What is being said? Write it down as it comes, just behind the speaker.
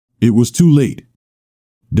It was too late.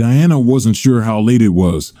 Diana wasn't sure how late it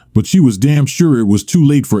was, but she was damn sure it was too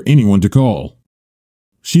late for anyone to call.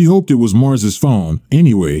 She hoped it was Mars's phone.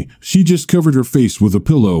 Anyway, she just covered her face with a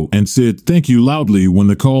pillow and said thank you loudly when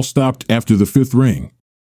the call stopped after the 5th ring.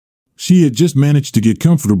 She had just managed to get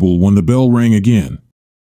comfortable when the bell rang again.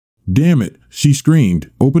 Damn it, she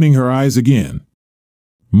screamed, opening her eyes again.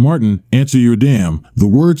 Martin, answer your damn. The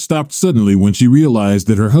word stopped suddenly when she realized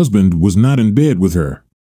that her husband was not in bed with her.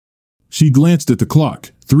 She glanced at the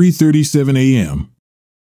clock, 3:37 a.m.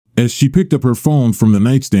 as she picked up her phone from the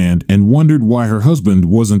nightstand and wondered why her husband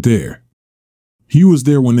wasn't there. He was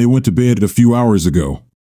there when they went to bed a few hours ago.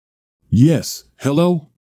 Yes, hello?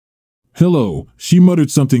 Hello, she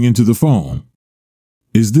muttered something into the phone.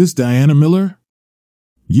 Is this Diana Miller?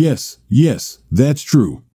 Yes, that's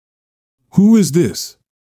true. Who is this?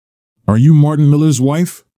 Are you Martin Miller's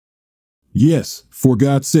wife? Yes, for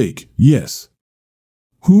God's sake, yes.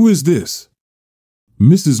 Who is this?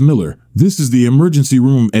 Mrs. Miller, this is the emergency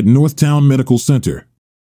room at Northtown Medical Center.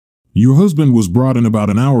 Your husband was brought in about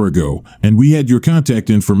an hour ago, and we had your contact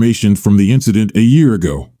information from the incident a year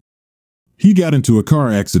ago. He got into a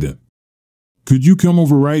car accident. Could you come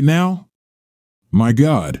over right now? My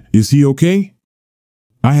God, is he okay?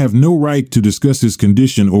 I have no right to discuss his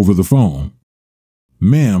condition over the phone.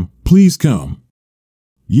 Ma'am, please come.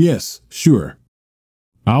 Yes, sure.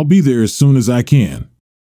 I'll be there as soon as I can.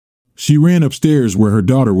 She ran upstairs where her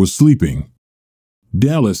daughter was sleeping.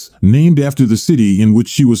 Dallas, named after the city in which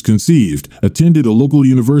she was conceived, attended a local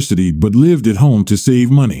university but lived at home to save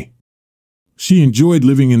money. She enjoyed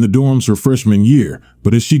living in the dorms her freshman year,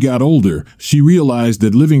 but as she got older, she realized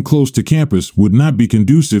that living close to campus would not be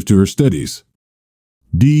conducive to her studies.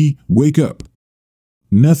 D, wake up.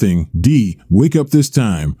 Nothing. D, wake up this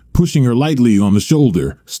time, pushing her lightly on the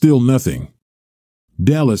shoulder, still nothing.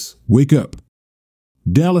 Dallas, wake up.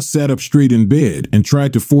 Dallas sat up straight in bed and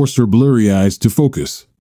tried to force her blurry eyes to focus.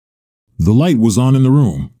 The light was on in the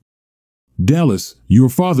room. Dallas, your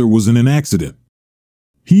father was in an accident.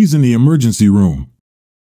 He's in the emergency room.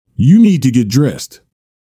 You need to get dressed.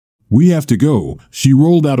 We have to go. She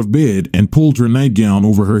rolled out of bed and pulled her nightgown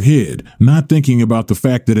over her head, not thinking about the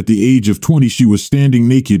fact that at the age of 20 she was standing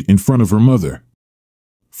naked in front of her mother.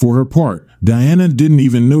 For her part, Diana didn't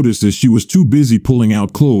even notice as she was too busy pulling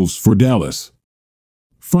out clothes for Dallas.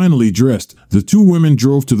 Finally dressed, the two women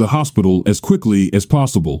drove to the hospital as quickly as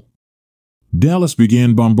possible. Dallas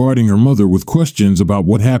began bombarding her mother with questions about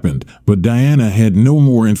what happened, but Diana had no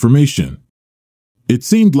more information. It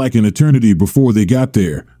seemed like an eternity before they got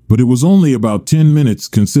there, but it was only about 10 minutes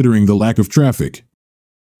considering the lack of traffic.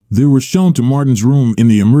 They were shown to Martin's room in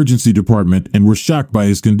the emergency department and were shocked by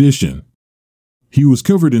his condition. He was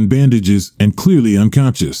covered in bandages and clearly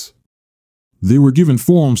unconscious. They were given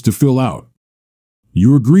forms to fill out.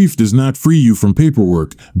 Your grief does not free you from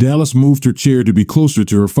paperwork. Dallas moved her chair to be closer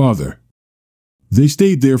to her father. They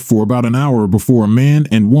stayed there for about an hour before a man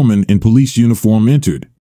and woman in police uniform entered.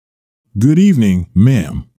 Good evening,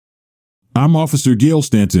 ma'am. I'm Officer Gail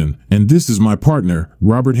Stanton, and this is my partner,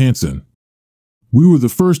 Robert Hansen. We were the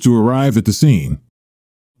first to arrive at the scene.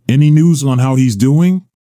 Any news on how he's doing?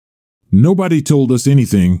 Nobody told us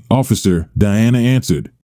anything, officer, Diana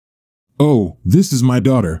answered. Oh, this is my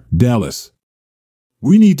daughter, Dallas.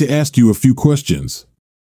 We need to ask you a few questions.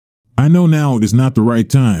 I know now is not the right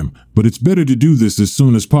time, but it's better to do this as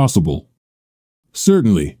soon as possible.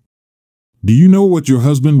 Certainly. Do you know what your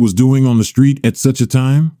husband was doing on the street at such a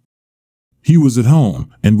time? He was at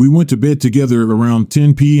home, and we went to bed together around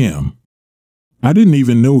 10 p.m. I didn't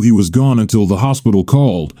even know he was gone until the hospital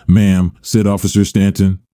called, ma'am, said Officer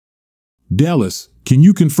Stanton. Dallas, can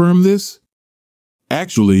you confirm this?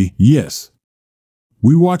 Actually, yes.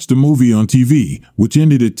 We watched a movie on TV, which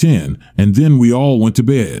ended at 10, and then we all went to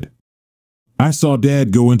bed. I saw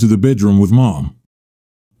Dad go into the bedroom with Mom.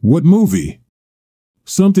 What movie?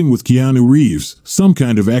 Something with Keanu Reeves, some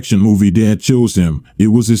kind of action movie. Dad chose him. It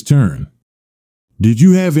was his turn. Did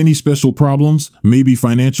you have any special problems, maybe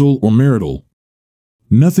financial or marital?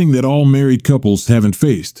 Nothing that all married couples haven't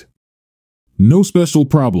faced. No special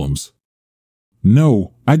problems.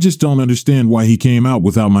 No, I just don't understand why he came out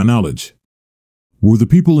without my knowledge. Were the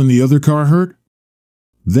people in the other car hurt?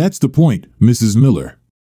 That's the point, Mrs. Miller.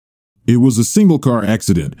 It was a single-car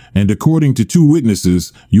accident, and according to two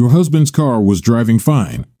witnesses, your husband's car was driving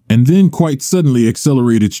fine, and then quite suddenly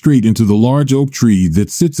accelerated straight into the large oak tree that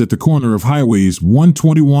sits at the corner of highways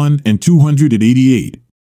 121 and 288.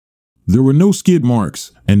 There were no skid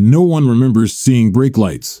marks, and no one remembers seeing brake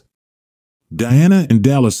lights. Diana and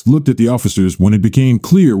Dallas looked at the officers when it became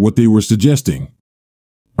clear what they were suggesting.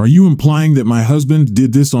 Are you implying that my husband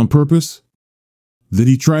did this on purpose? That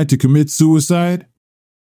he tried to commit suicide?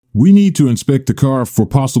 We need to inspect the car for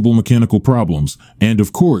possible mechanical problems, and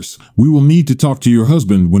of course, we will need to talk to your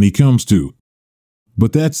husband when he comes to.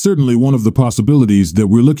 But that's certainly one of the possibilities that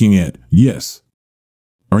we're looking at, yes.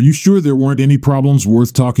 Are you sure there weren't any problems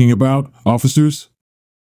worth talking about, officers?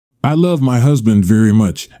 I love my husband very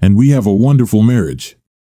much, and we have a wonderful marriage.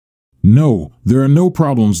 No, there are no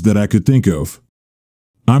problems that I could think of.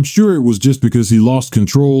 I'm sure it was just because he lost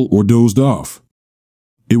control or dozed off.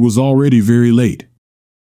 It was already very late.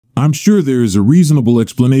 I'm sure there is a reasonable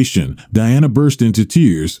explanation. Diana burst into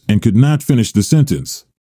tears and could not finish the sentence.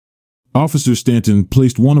 Officer Stanton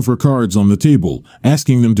placed one of her cards on the table,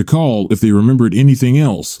 asking them to call if they remembered anything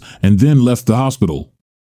else, and then left the hospital.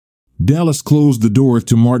 Dallas closed the door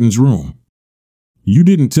to Martin's room. You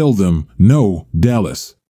didn't tell them, no,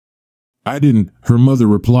 Dallas. I didn't, her mother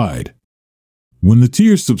replied. When the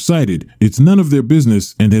tears subsided, it's none of their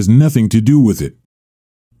business and has nothing to do with it.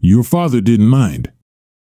 Your father didn't mind.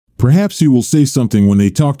 Perhaps he will say something when they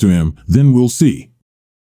talk to him, then we'll see.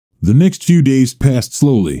 The next few days passed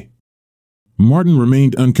slowly. Martin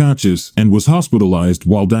remained unconscious and was hospitalized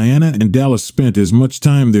while Diana and Dallas spent as much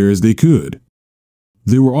time there as they could.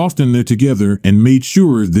 They were often there together and made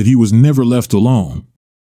sure that he was never left alone.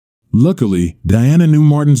 Luckily, Diana knew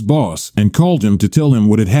Martin's boss and called him to tell him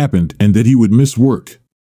what had happened and that he would miss work.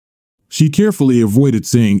 She carefully avoided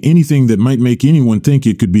saying anything that might make anyone think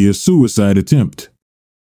it could be a suicide attempt.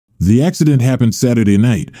 The accident happened Saturday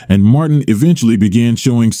night, and Martin eventually began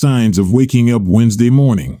showing signs of waking up Wednesday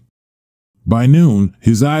morning. By noon,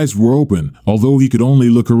 his eyes were open, although he could only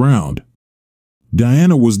look around.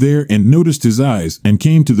 Diana was there and noticed his eyes and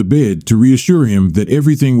came to the bed to reassure him that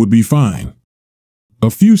everything would be fine. A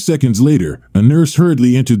few seconds later, a nurse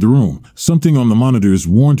hurriedly entered the room. Something on the monitors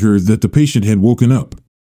warned her that the patient had woken up.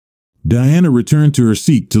 Diana returned to her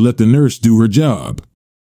seat to let the nurse do her job.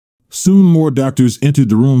 Soon more doctors entered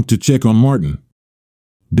the room to check on Martin.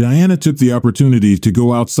 Diana took the opportunity to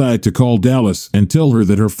go outside to call Dallas and tell her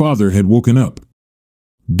that her father had woken up.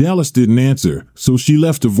 Dallas didn't answer, so she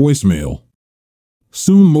left a voicemail.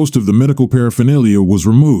 Soon most of the medical paraphernalia was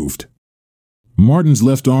removed. Martin's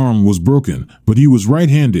left arm was broken, but he was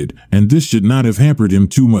right-handed, and this should not have hampered him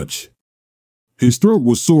too much. His throat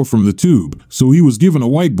was sore from the tube, so he was given a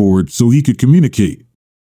whiteboard so he could communicate.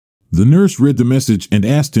 The nurse read the message and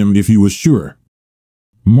asked him if he was sure.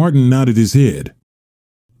 Martin nodded his head.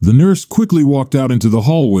 The nurse quickly walked out into the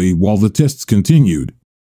hallway while the tests continued.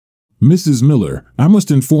 Mrs. Miller, I must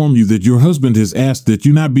inform you that your husband has asked that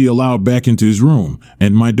you not be allowed back into his room,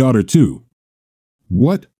 and my daughter too.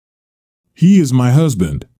 What? He is my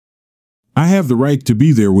husband. I have the right to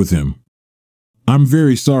be there with him. I'm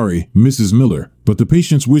very sorry, Mrs. Miller, but the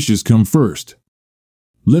patient's wishes come first.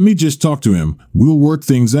 Let me just talk to him. We'll work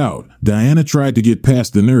things out. Diana tried to get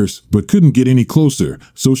past the nurse, but couldn't get any closer,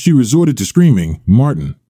 so she resorted to screaming,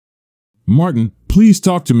 Martin. Martin, please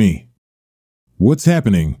talk to me. What's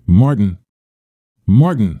happening, Martin?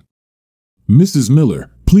 Martin. Mrs.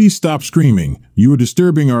 Miller, please stop screaming. You are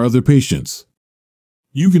disturbing our other patients.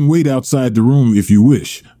 You can wait outside the room if you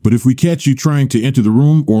wish, but if we catch you trying to enter the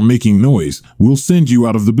room or making noise, we'll send you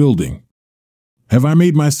out of the building. Have I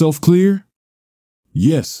made myself clear?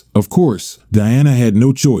 Yes, of course, Diana had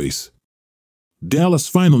no choice. Dallas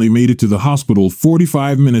finally made it to the hospital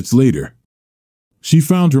 45 minutes later. She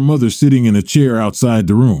found her mother sitting in a chair outside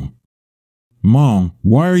the room. Mom,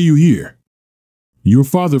 why are you here? Your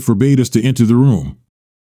father forbade us to enter the room.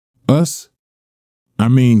 Us? I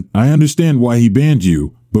mean, I understand why he banned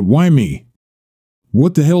you, but why me?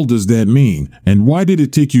 What the hell does that mean, and why did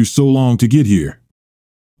it take you so long to get here?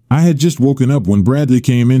 I had just woken up when Bradley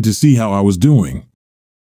came in to see how I was doing.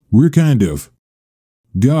 We're kind of.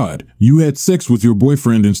 God, you had sex with your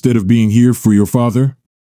boyfriend instead of being here for your father?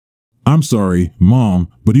 I'm sorry, Mom,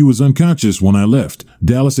 but he was unconscious when I left,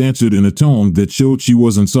 Dallas answered in a tone that showed she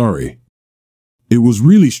wasn't sorry. It was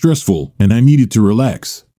really stressful, and I needed to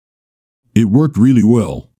relax. It worked really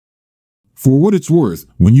well. For what it's worth,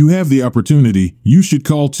 when you have the opportunity, you should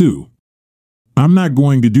call too. I'm not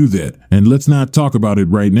going to do that, and let's not talk about it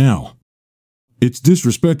right now. It's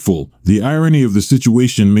disrespectful. The irony of the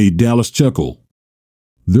situation made Dallas chuckle.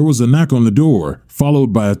 There was a knock on the door,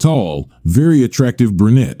 followed by a tall, very attractive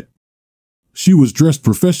brunette. She was dressed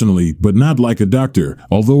professionally, but not like a doctor,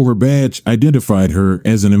 although her badge identified her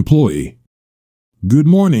as an employee. Good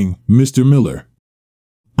morning, Mr. Miller.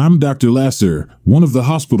 I'm Dr. Lasser, one of the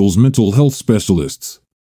hospital's mental health specialists.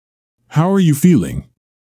 How are you feeling?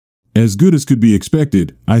 As good as could be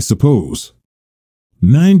expected, I suppose.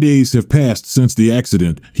 9 days have passed since the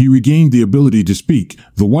accident. He regained the ability to speak.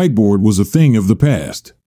 The whiteboard was a thing of the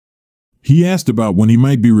past. He asked about when he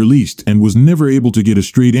might be released and was never able to get a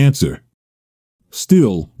straight answer.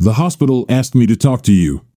 Still, the hospital asked me to talk to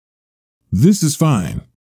you. This is fine.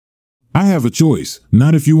 I have a choice,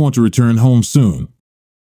 not if you want to return home soon.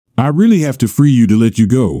 I really have to free you to let you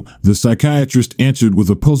go, the psychiatrist answered with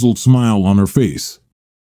a puzzled smile on her face.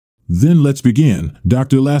 Then let's begin.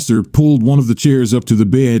 Dr. Lasser pulled one of the chairs up to the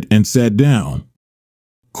bed and sat down.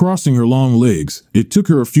 Crossing her long legs, it took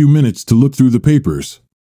her a few minutes to look through the papers.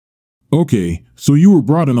 Okay, so you were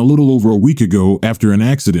brought in a little over a week ago after an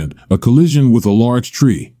accident, a collision with a large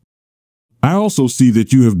tree. I also see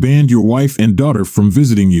that you have banned your wife and daughter from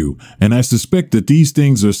visiting you, and I suspect that these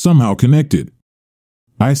things are somehow connected.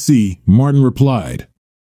 I see, Martin replied.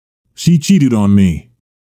 She cheated on me.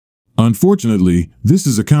 Unfortunately, this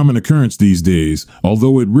is a common occurrence these days,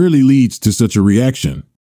 although it rarely leads to such a reaction.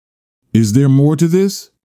 Is there more to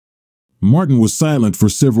this? Martin was silent for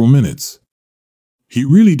several minutes. He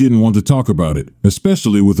really didn't want to talk about it,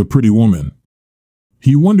 especially with a pretty woman.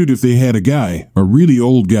 He wondered if they had a guy, a really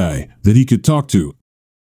old guy, that he could talk to.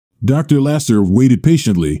 Dr. Lasser waited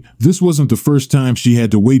patiently. This wasn't the first time she had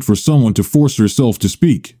to wait for someone to force herself to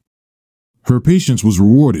speak. Her patience was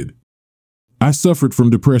rewarded. I suffered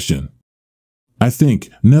from depression. I think,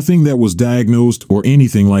 nothing that was diagnosed or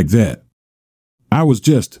anything like that. I was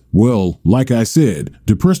just, well, like I said,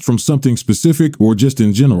 depressed from something specific or just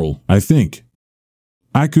in general, I think.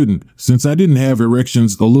 I couldn't, since I didn't have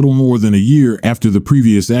erections a little more than a year after the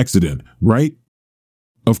previous accident, right?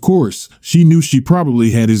 Of course, she knew she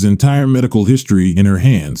probably had his entire medical history in her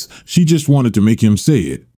hands. She just wanted to make him say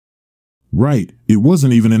it. Right, it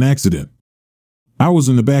wasn't even an accident. I was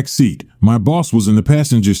in the back seat, my boss was in the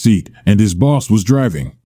passenger seat, and his boss was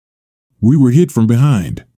driving. We were hit from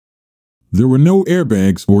behind. There were no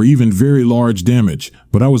airbags or even very large damage,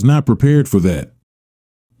 but I was not prepared for that.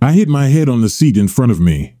 I hit my head on the seat in front of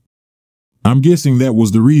me. I'm guessing that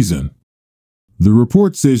was the reason. The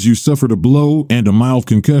report says you suffered a blow and a mild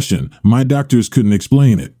concussion. My doctors couldn't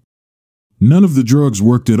explain it. None of the drugs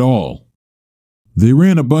worked at all. They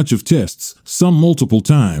ran a bunch of tests, some multiple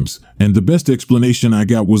times, and the best explanation I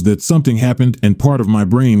got was that something happened and part of my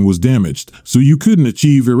brain was damaged, so you couldn't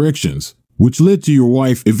achieve erections, which led to your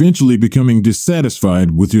wife eventually becoming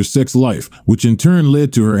dissatisfied with your sex life, which in turn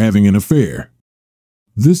led to her having an affair.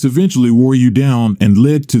 This eventually wore you down and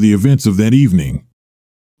led to the events of that evening.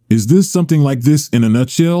 Is this something like this in a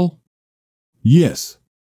nutshell? Yes.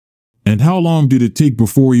 And how long did it take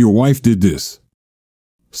before your wife did this?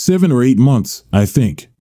 7 or 8 months, I think.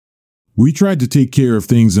 We tried to take care of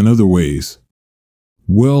things in other ways.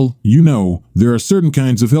 Well, you know, there are certain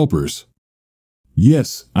kinds of helpers.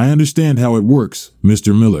 Yes, I understand how it works,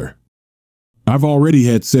 Mr. Miller. I've already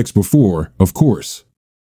had sex before, of course.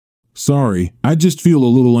 Sorry, I just feel a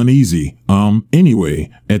little uneasy. Anyway,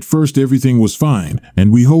 at first everything was fine,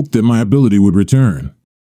 and we hoped that my ability would return.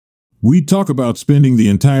 We'd talk about spending the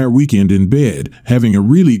entire weekend in bed, having a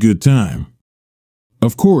really good time.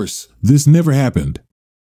 Of course, this never happened.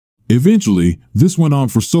 Eventually, this went on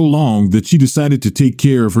for so long that she decided to take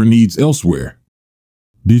care of her needs elsewhere.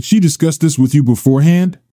 Did she discuss this with you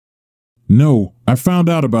beforehand? No, I found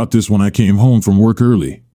out about this when I came home from work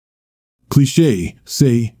early. Cliché,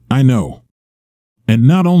 say, I know. And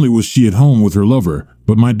not only was she at home with her lover,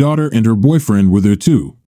 but my daughter and her boyfriend were there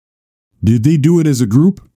too. Did they do it as a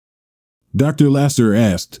group? Dr. Lasser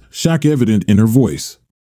asked, shock evident in her voice.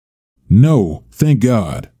 No, thank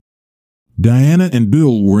God. Diana and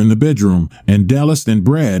Bill were in the bedroom, and Dallas and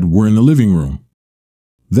Brad were in the living room.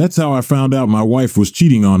 That's how I found out my wife was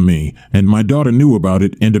cheating on me, and my daughter knew about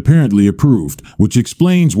it and apparently approved, which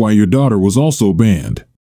explains why your daughter was also banned.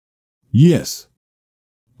 Yes.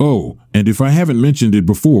 Oh, and if I haven't mentioned it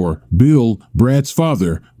before, Bill, Brad's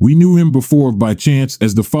father, we knew him before by chance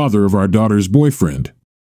as the father of our daughter's boyfriend.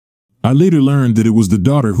 I later learned that it was the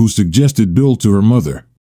daughter who suggested Bill to her mother.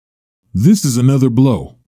 This is another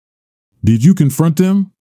blow. Did you confront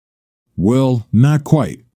them? Well, not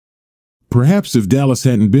quite. Perhaps if Dallas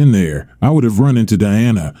hadn't been there, I would have run into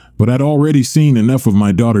Diana, but I'd already seen enough of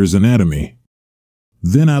my daughter's anatomy.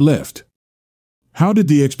 Then I left. How did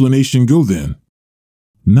the explanation go then?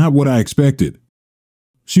 Not what I expected.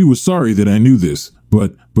 She was sorry that I knew this,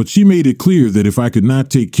 but she made it clear that if I could not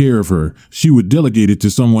take care of her, she would delegate it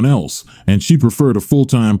to someone else, and she preferred a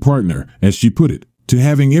full-time partner, as she put it, to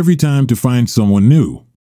having every time to find someone new.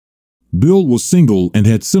 Bill was single and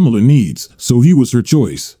had similar needs, so he was her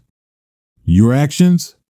choice. Your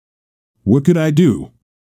actions? What could I do?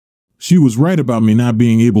 She was right about me not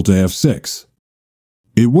being able to have sex.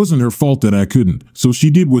 It wasn't her fault that I couldn't, so she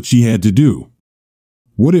did what she had to do.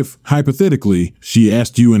 What if, hypothetically, she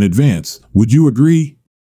asked you in advance, would you agree?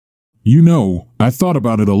 You know, I thought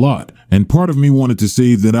about it a lot, and part of me wanted to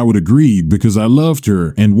say that I would agree because I loved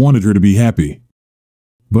her and wanted her to be happy.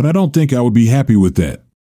 But I don't think I would be happy with that.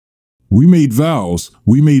 We made vows,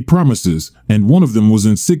 we made promises, and one of them was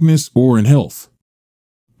in sickness or in health.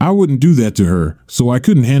 I wouldn't do that to her, so I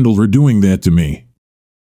couldn't handle her doing that to me.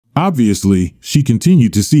 Obviously, she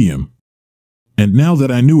continued to see him. And now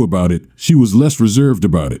that I knew about it, she was less reserved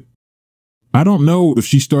about it. I don't know if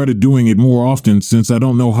she started doing it more often since I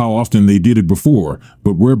don't know how often they did it before,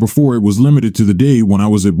 but where before it was limited to the day when I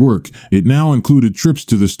was at work, it now included trips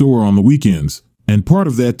to the store on the weekends, and part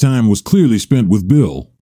of that time was clearly spent with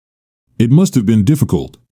Bill. It must have been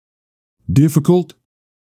difficult. Difficult?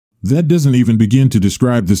 That doesn't even begin to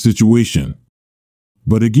describe the situation.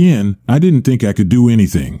 But again, I didn't think I could do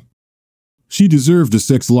anything. She deserved a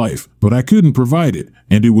sex life, but I couldn't provide it,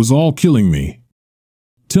 and it was all killing me.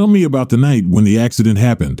 Tell me about the night when the accident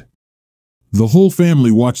happened. The whole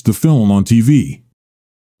family watched the film on TV.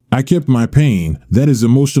 I kept my pain, that is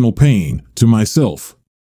emotional pain, to myself.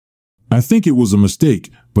 I think it was a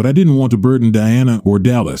mistake, but I didn't want to burden Diana or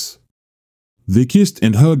Dallas. They kissed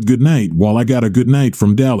and hugged goodnight while I got a goodnight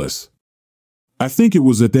from Dallas. I think it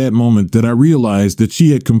was at that moment that I realized that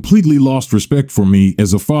she had completely lost respect for me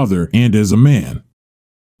as a father and as a man.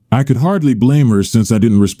 I could hardly blame her since I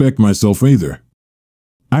didn't respect myself either.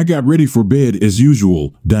 I got ready for bed as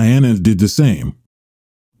usual. Diana did the same.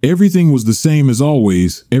 Everything was the same as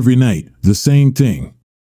always, every night, the same thing.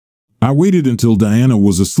 I waited until Diana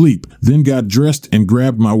was asleep, then got dressed and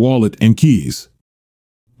grabbed my wallet and keys.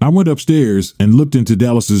 I went upstairs and looked into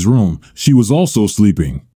Dallas's room. She was also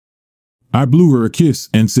sleeping. I blew her a kiss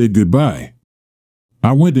and said goodbye.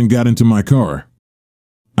 I went and got into my car.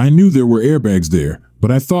 I knew there were airbags there, but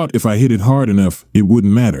I thought if I hit it hard enough, it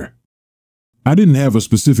wouldn't matter. I didn't have a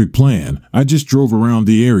specific plan, I just drove around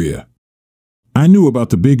the area. I knew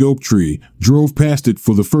about the big oak tree, drove past it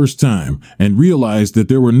for the first time, and realized that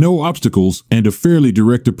there were no obstacles and a fairly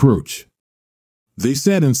direct approach. They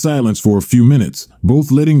sat in silence for a few minutes,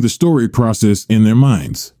 both letting the story process in their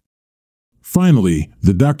minds. Finally,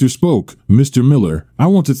 the doctor spoke. Mr. Miller, I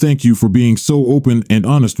want to thank you for being so open and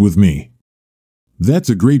honest with me. That's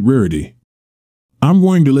a great rarity. I'm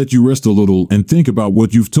going to let you rest a little and think about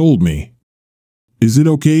what you've told me. Is it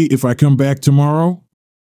okay if I come back tomorrow?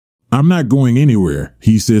 I'm not going anywhere,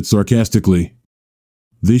 he said sarcastically.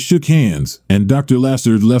 They shook hands, and Dr.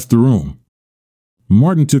 Lasser left the room.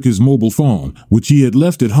 Martin took his mobile phone, which he had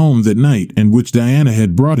left at home that night and which Diana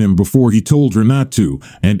had brought him before he told her not to,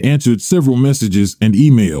 and answered several messages and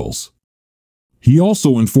emails. He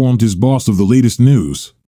also informed his boss of the latest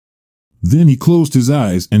news. Then he closed his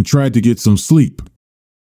eyes and tried to get some sleep.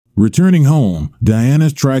 Returning home,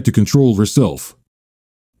 Diana tried to control herself.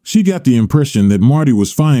 She got the impression that Marty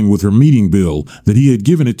was fine with her meeting Bill, that he had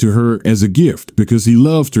given it to her as a gift because he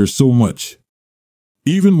loved her so much.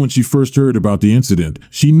 Even when she first heard about the incident,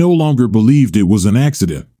 she no longer believed it was an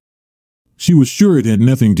accident. She was sure it had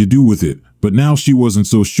nothing to do with it, but now she wasn't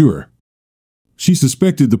so sure. She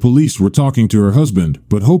suspected the police were talking to her husband,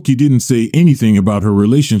 but hoped he didn't say anything about her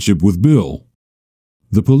relationship with Bill.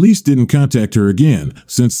 The police didn't contact her again,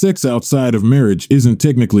 since sex outside of marriage isn't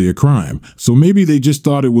technically a crime, so maybe they just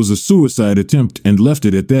thought it was a suicide attempt and left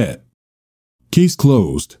it at that. Case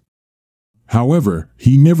closed. However,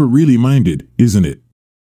 he never really minded, isn't it?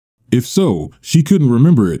 If so, she couldn't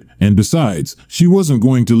remember it, and besides, she wasn't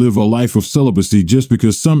going to live a life of celibacy just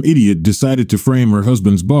because some idiot decided to frame her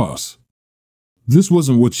husband's boss. This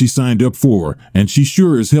wasn't what she signed up for, and she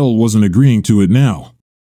sure as hell wasn't agreeing to it now.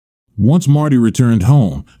 Once Marty returned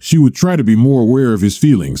home, she would try to be more aware of his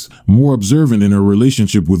feelings, more observant in her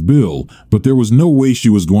relationship with Bill, but there was no way she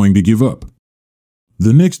was going to give up.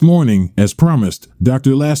 The next morning, as promised,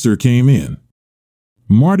 Dr. Lasser came in.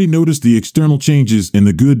 Marty noticed the external changes in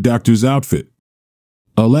the good doctor's outfit.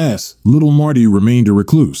 Alas, little Marty remained a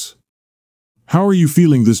recluse. "How are you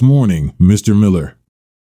feeling this morning, Mr. Miller?"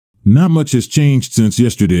 "Not much has changed since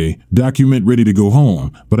yesterday, document ready to go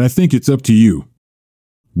home, but I think it's up to you."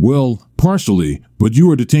 "Well, partially, but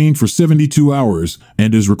you are detained for 72 hours,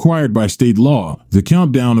 and as required by state law, the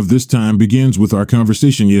countdown of this time begins with our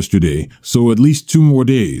conversation yesterday, so at least 2 more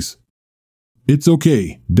days." "It's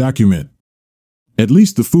okay, document." "At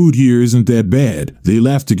least the food here isn't that bad," they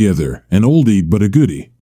laughed together, an oldie but a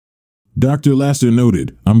goodie. Dr. Lasser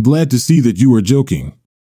noted, "I'm glad to see that you are joking."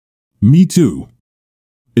 "Me too.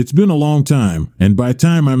 It's been a long time, and by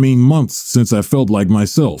time I mean months since I felt like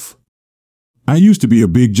myself. I used to be a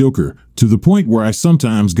big joker, to the point where I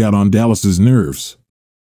sometimes got on Dallas's nerves.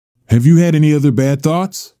 Have you had any other bad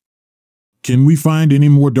thoughts? Can we find any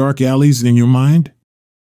more dark alleys in your mind?"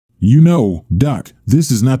 You know, Doc,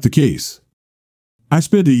 this is not the case. I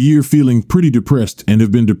spent a year feeling pretty depressed and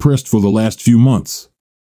have been depressed for the last few months.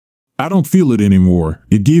 I don't feel it anymore.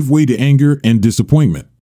 It gave way to anger and disappointment.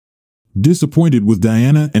 Disappointed with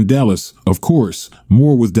Diana and Dallas, of course,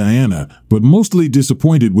 more with Diana, but mostly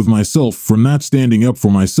disappointed with myself for not standing up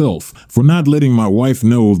for myself, for not letting my wife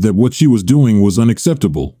know that what she was doing was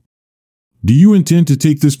unacceptable. Do you intend to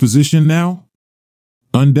take this position now?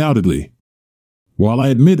 Undoubtedly. While I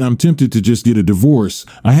admit I'm tempted to just get a divorce,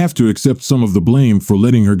 I have to accept some of the blame for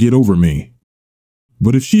letting her get over me.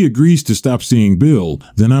 But if she agrees to stop seeing Bill,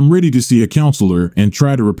 then I'm ready to see a counselor and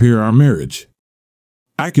try to repair our marriage.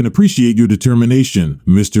 I can appreciate your determination,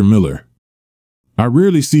 Mr. Miller. I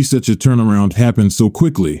rarely see such a turnaround happen so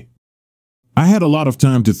quickly. I had a lot of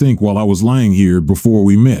time to think while I was lying here before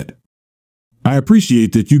we met. I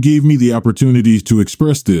appreciate that you gave me the opportunity to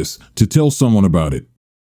express this, to tell someone about it.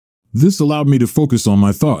 This allowed me to focus on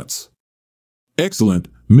my thoughts. Excellent,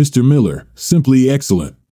 Mr. Miller, simply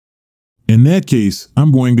excellent. In that case,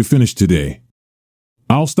 I'm going to finish today.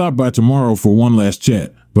 I'll stop by tomorrow for one last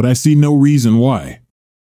chat, but I see no reason why.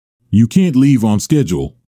 You can't leave on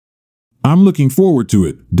schedule. I'm looking forward to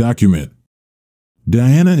it. Document.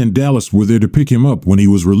 Diana and Dallas were there to pick him up when he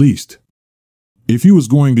was released. If he was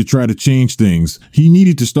going to try to change things, he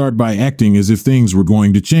needed to start by acting as if things were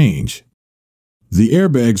going to change. The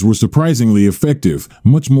airbags were surprisingly effective,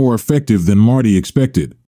 much more effective than Marty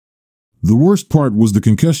expected. The worst part was the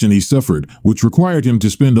concussion he suffered, which required him to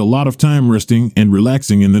spend a lot of time resting and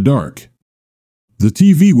relaxing in the dark. The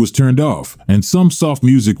TV was turned off, and some soft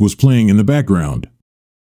music was playing in the background.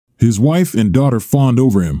 His wife and daughter fawned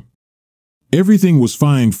over him. Everything was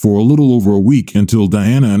fine for a little over a week until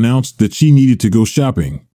Diana announced that she needed to go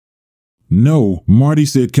shopping. No, Marty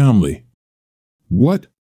said calmly. What?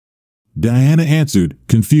 Diana answered,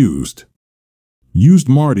 confused. Used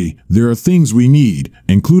Marty, there are things we need,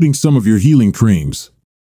 including some of your healing creams.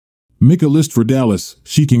 Make a list for Dallas,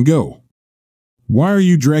 she can go. Why are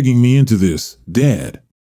you dragging me into this, Dad?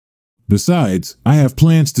 Besides, I have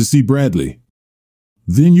plans to see Bradley.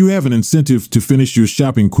 Then you have an incentive to finish your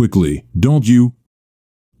shopping quickly, don't you?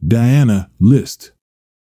 Diana, list.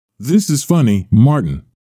 This is funny, Martin.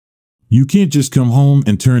 You can't just come home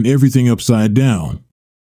and turn everything upside down.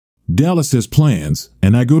 Dallas has plans,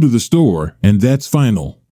 and I go to the store, and that's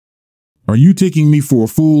final. Are you taking me for a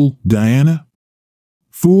fool, Diana?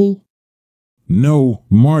 Fool? No,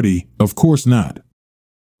 Marty, of course not.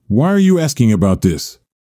 Why are you asking about this?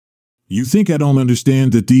 You think I don't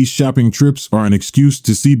understand that these shopping trips are an excuse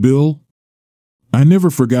to see Bill? I never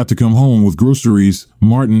forgot to come home with groceries,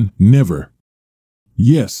 Martin, never.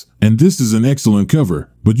 Yes, and this is an excellent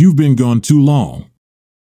cover, but you've been gone too long.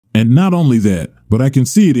 And not only that, but I can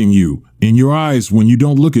see it in you, in your eyes when you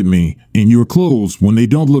don't look at me, in your clothes when they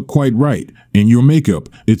don't look quite right, in your makeup,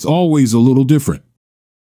 it's always a little different.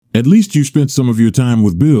 At least you spent some of your time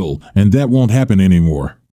with Bill, and that won't happen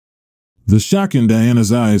anymore. The shock in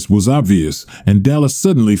Diana's eyes was obvious, and Dallas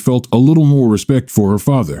suddenly felt a little more respect for her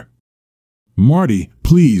father. Marty,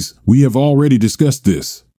 please, we have already discussed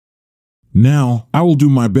this. Now, I will do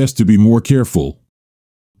my best to be more careful.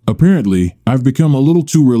 Apparently, I've become a little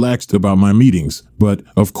too relaxed about my meetings, but,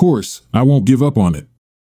 of course, I won't give up on it.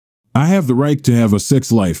 I have the right to have a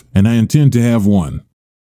sex life, and I intend to have one.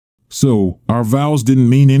 So, our vows didn't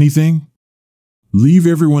mean anything? Leave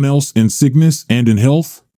everyone else in sickness and in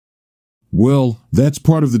health? Well, that's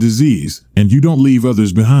part of the disease, and you don't leave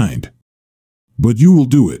others behind. But you will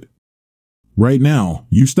do it. Right now,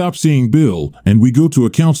 you stop seeing Bill, and we go to a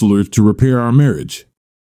counselor to repair our marriage.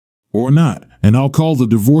 Or not, and I'll call the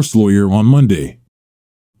divorce lawyer on Monday.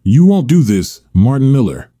 You won't do this, Martin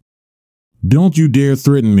Miller. Don't you dare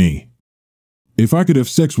threaten me. If I could have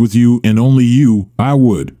sex with you and only you, I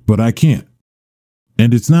would, but I can't.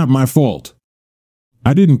 And it's not my fault.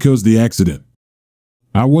 I didn't cause the accident.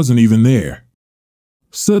 I wasn't even there.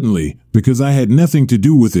 Suddenly, because I had nothing to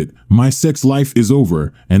do with it, my sex life is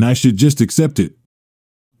over, and I should just accept it.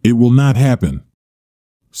 It will not happen.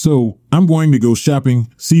 So, I'm going to go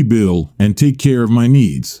shopping, see Bill, and take care of my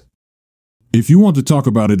needs. If you want to talk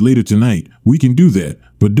about it later tonight, we can do that,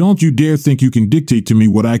 but don't you dare think you can dictate to me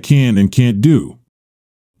what I can and can't do.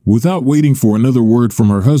 Without waiting for another word from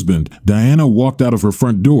her husband, Diana walked out of her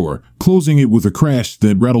front door, closing it with a crash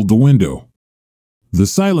that rattled the window. The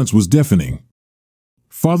silence was deafening.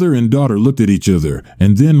 Father and daughter looked at each other,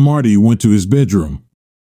 and then Marty went to his bedroom.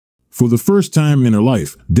 For the first time in her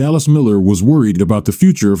life, Dallas Miller was worried about the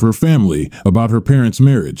future of her family, about her parents'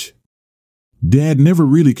 marriage. Dad never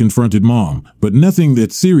really confronted Mom, but nothing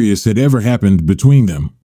that serious had ever happened between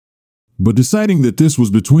them. But deciding that this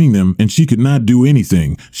was between them and she could not do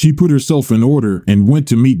anything, she put herself in order and went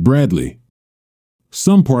to meet Bradley.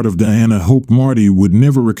 Some part of Diana hoped Marty would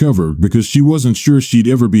never recover because she wasn't sure she'd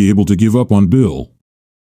ever be able to give up on Bill.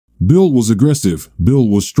 Bill was aggressive, Bill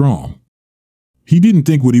was strong. He didn't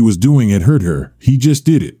think what he was doing had hurt her, he just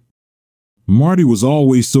did it. Marty was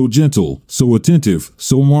always so gentle, so attentive,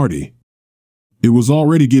 so Marty. It was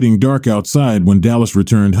already getting dark outside when Dallas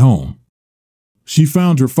returned home. She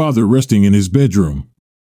found her father resting in his bedroom.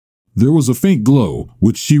 There was a faint glow,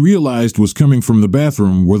 which she realized was coming from the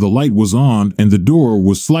bathroom where the light was on and the door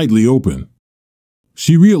was slightly open.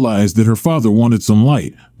 She realized that her father wanted some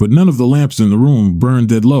light, but none of the lamps in the room burned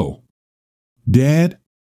dead low. "Dad?"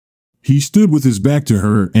 He stood with his back to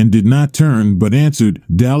her and did not turn but answered,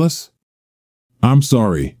 "Dallas? I'm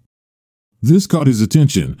sorry." This caught his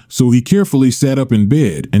attention, so he carefully sat up in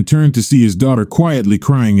bed and turned to see his daughter quietly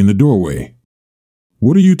crying in the doorway.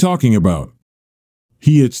 "What are you talking about?"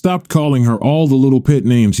 He had stopped calling her all the little pet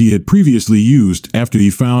names he had previously used after he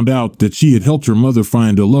found out that she had helped her mother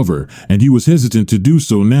find a lover, and he was hesitant to do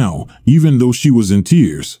so now, even though she was in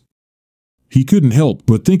tears. He couldn't help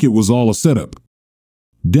but think it was all a setup.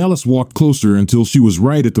 Dallas walked closer until she was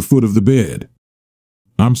right at the foot of the bed.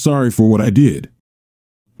 "I'm sorry for what I did.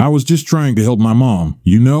 I was just trying to help my mom,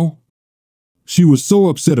 you know?" She was so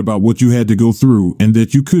upset about what you had to go through and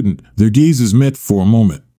that you couldn't. Their gazes met for a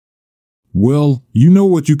moment. "Well, you know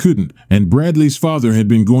what you couldn't, and Bradley's father had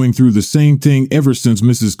been going through the same thing ever since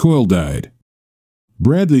Mrs. Coyle died.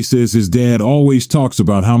 Bradley says his dad always talks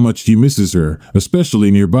about how much he misses her,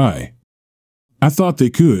 especially nearby. I thought they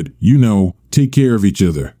could, you know, take care of each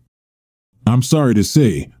other. I'm sorry to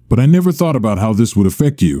say, but I never thought about how this would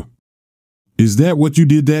affect you." "Is that what you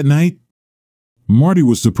did that night?" Marty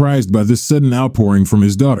was surprised by this sudden outpouring from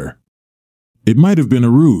his daughter. It might have been a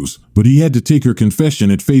ruse, but he had to take her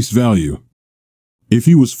confession at face value. If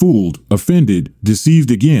he was fooled, offended,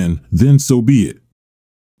 deceived again, then so be it.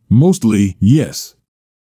 "Mostly, yes.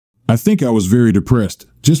 I think I was very depressed,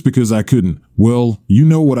 just because I couldn't, well, you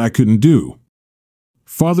know what I couldn't do."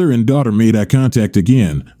 Father and daughter made eye contact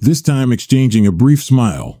again, this time exchanging a brief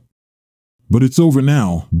smile. "But it's over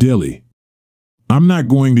now, Deli. I'm not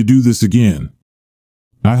going to do this again."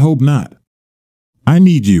 "I hope not. I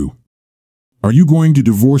need you. Are you going to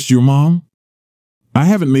divorce your mom?" "I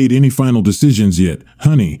haven't made any final decisions yet,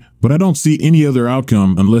 honey, but I don't see any other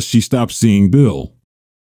outcome unless she stops seeing Bill.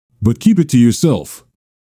 But keep it to yourself.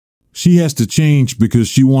 She has to change because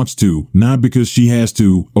she wants to, not because she has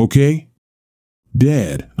to, okay?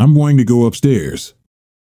 Dad, I'm going to go upstairs."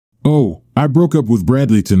 "Oh, I broke up with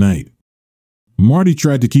Bradley tonight." Marty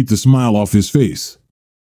tried to keep the smile off his face.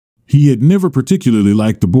 He had never particularly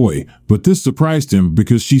liked the boy, but this surprised him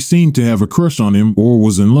because she seemed to have a crush on him or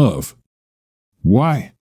was in love.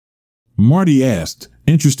 "Why?" Marty asked,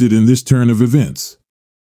 interested in this turn of events.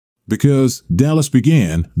 "Because," Dallas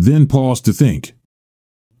began, then paused to think.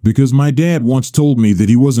 "Because my dad once told me that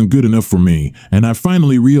he wasn't good enough for me, and I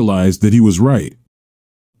finally realized that he was right.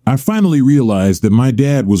 I finally realized that my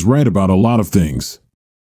dad was right about a lot of things."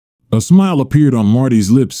 A smile appeared on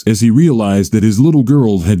Marty's lips as he realized that his little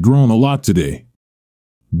girl had grown a lot today.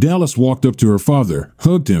 Dallas walked up to her father,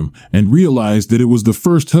 hugged him, and realized that it was the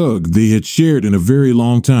first hug they had shared in a very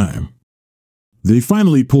long time. They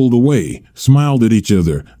finally pulled away, smiled at each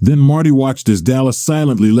other, then Marty watched as Dallas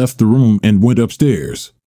silently left the room and went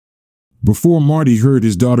upstairs. Before Marty heard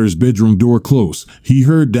his daughter's bedroom door close, he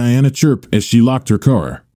heard Diana chirp as she locked her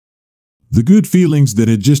car. The good feelings that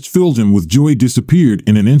had just filled him with joy disappeared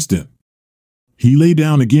in an instant. He lay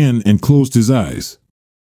down again and closed his eyes.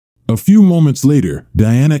 A few moments later,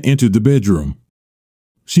 Diana entered the bedroom.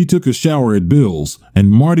 She took a shower at Bill's, and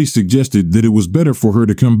Marty suggested that it was better for her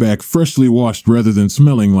to come back freshly washed rather than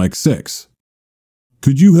smelling like sex.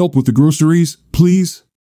 "Could you help with the groceries, please?"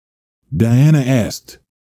 Diana asked.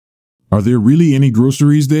 "Are there really any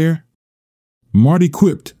groceries there?" Marty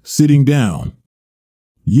quipped, sitting down.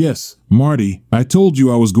 "Yes, Marty, I told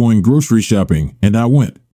you I was going grocery shopping, and I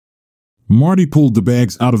went." Marty pulled the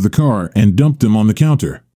bags out of the car and dumped them on the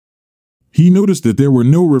counter. He noticed that there were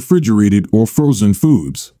no refrigerated or frozen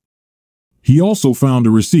foods. He also found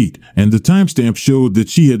a receipt, and the timestamp showed that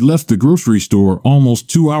she had left the grocery store almost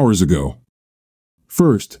 2 hours ago.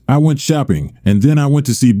 "First, I went shopping, and then I went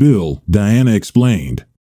to see Bill," Diana explained.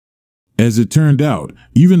 As it turned out,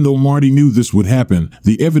 even though Marty knew this would happen,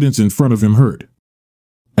 the evidence in front of him hurt.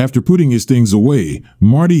 After putting his things away,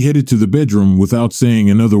 Marty headed to the bedroom without saying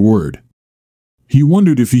another word. He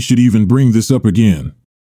wondered if he should even bring this up again.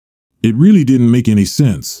 It really didn't make any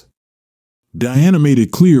sense. Diana made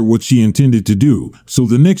it clear what she intended to do, so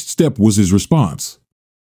the next step was his response.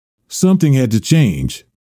 Something had to change.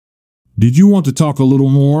 "Did you want to talk a little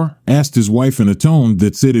more?" asked his wife in a tone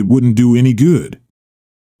that said it wouldn't do any good.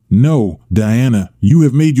 "No, Diana, you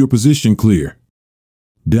have made your position clear."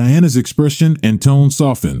 Diana's expression and tone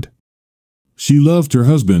softened. She loved her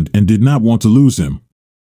husband and did not want to lose him.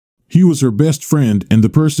 He was her best friend and the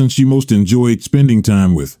person she most enjoyed spending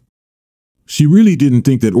time with. She really didn't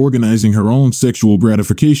think that organizing her own sexual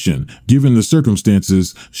gratification, given the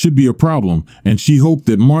circumstances, should be a problem, and she hoped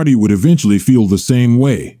that Marty would eventually feel the same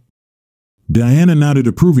way. Diana nodded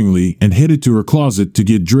approvingly and headed to her closet to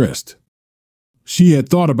get dressed. She had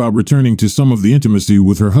thought about returning to some of the intimacy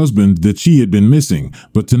with her husband that she had been missing,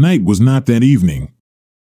 but tonight was not that evening.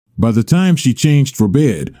 By the time she changed for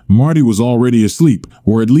bed, Marty was already asleep,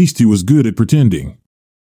 or at least he was good at pretending.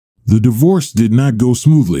 The divorce did not go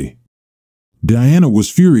smoothly. Diana was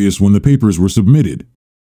furious when the papers were submitted.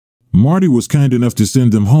 Marty was kind enough to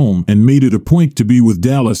send them home and made it a point to be with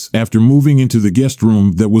Dallas after moving into the guest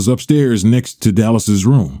room that was upstairs next to Dallas's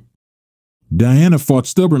room. Diana fought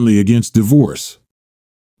stubbornly against divorce.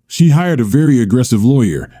 She hired a very aggressive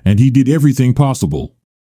lawyer, and he did everything possible.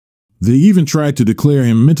 They even tried to declare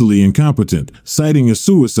him mentally incompetent, citing a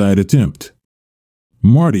suicide attempt.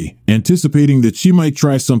 Marty, anticipating that she might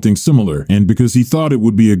try something similar and because he thought it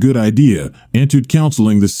would be a good idea, entered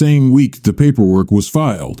counseling the same week the paperwork was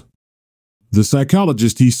filed. The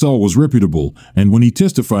psychologist he saw was reputable, and when he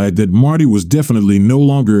testified that Marty was definitely no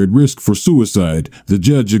longer at risk for suicide, the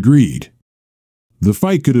judge agreed. The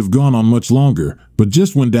fight could have gone on much longer, but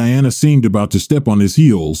just when Diana seemed about to step on his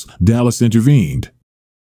heels, Dallas intervened.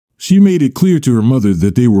 She made it clear to her mother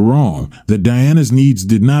that they were wrong, that Diana's needs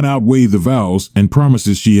did not outweigh the vows and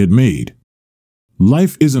promises she had made.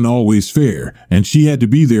 Life isn't always fair, and she had to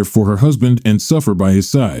be there for her husband and suffer by his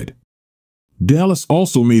side. Dallas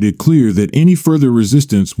also made it clear that any further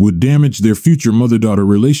resistance would damage their future mother-daughter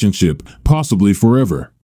relationship, possibly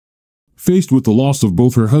forever. Faced with the loss of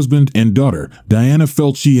both her husband and daughter, Diana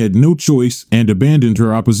felt she had no choice and abandoned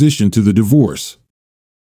her opposition to the divorce.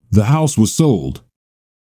 The house was sold.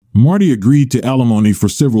 Marty agreed to alimony for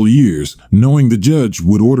several years, knowing the judge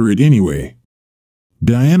would order it anyway.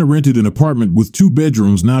 Diana rented an apartment with 2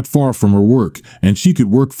 bedrooms not far from her work, and she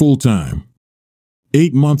could work full-time.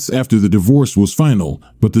 8 months after the divorce was final,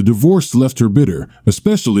 but the divorce left her bitter,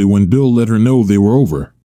 especially when Bill let her know they were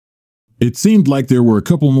over. It seemed like there were a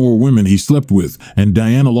couple more women he slept with, and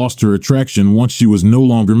Diana lost her attraction once she was no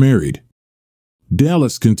longer married.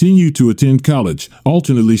 Dallas continued to attend college,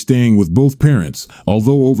 alternately staying with both parents,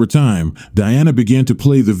 although over time, Diana began to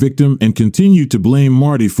play the victim and continued to blame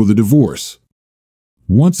Marty for the divorce.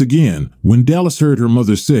 Once again, when Dallas heard her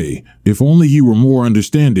mother say, "If only he were more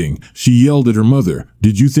understanding," she yelled at her mother,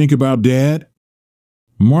 "Did you think about Dad?"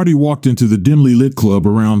 Marty walked into the dimly lit club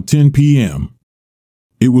around 10 p.m.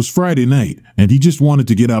 It was Friday night, and he just wanted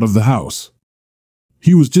to get out of the house.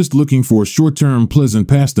 He was just looking for a short-term pleasant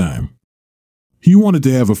pastime. He wanted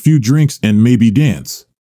to have a few drinks and maybe dance.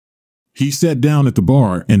 He sat down at the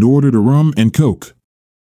bar and ordered a rum and Coke.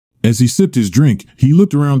 As he sipped his drink, he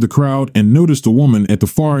looked around the crowd and noticed a woman at the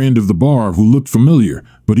far end of the bar who looked familiar,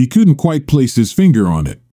 but he couldn't quite place his finger on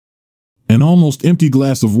it. An almost empty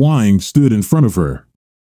glass of wine stood in front of her.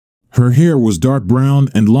 Her hair was dark brown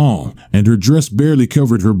and long, and her dress barely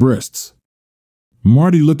covered her breasts.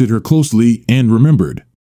 Marty looked at her closely and remembered.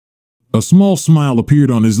 A small smile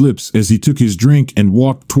appeared on his lips as he took his drink and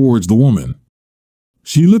walked towards the woman.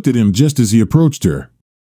 She looked at him just as he approached her.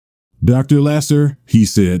 "Dr. Lasser," he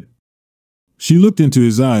said. She looked into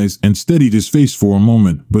his eyes and studied his face for a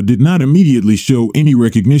moment, but did not immediately show any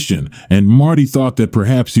recognition, and Marty thought that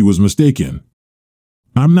perhaps he was mistaken.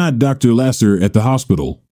 "I'm not Dr. Lasser at the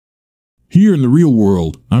hospital. Here in the real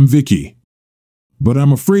world, I'm Vicky. But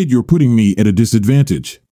I'm afraid you're putting me at a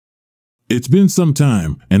disadvantage. It's been some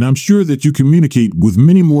time, and I'm sure that you communicate with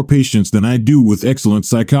many more patients than I do with excellent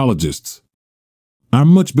psychologists. I'm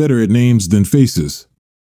much better at names than faces.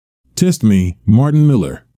 Test me, Martin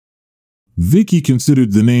Miller." Vicky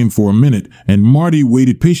considered the name for a minute, and Marty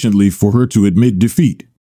waited patiently for her to admit defeat.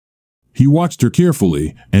 He watched her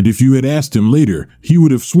carefully, and if you had asked him later, he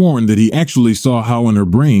would have sworn that he actually saw how in her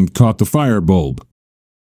brain caught the fire bulb.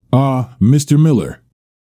 "Ah, Mr. Miller.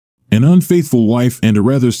 An unfaithful wife and a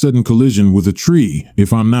rather sudden collision with a tree,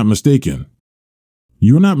 if I'm not mistaken."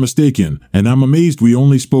 "You're not mistaken, and I'm amazed we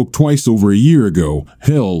only spoke twice over a year ago,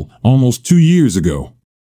 hell, almost 2 years ago.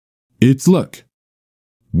 It's luck.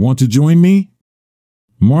 Want to join me?"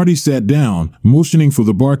 Marty sat down, motioning for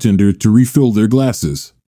the bartender to refill their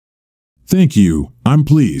glasses. "Thank you, I'm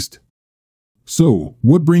pleased. So,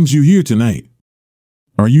 what brings you here tonight?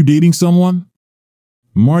 Are you dating someone?"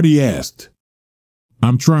 Marty asked.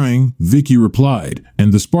 I'm trying, Vicky replied,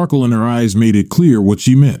 and the sparkle in her eyes made it clear what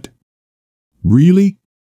she meant. Really?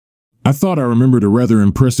 I thought I remembered a rather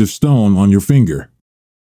impressive stone on your finger.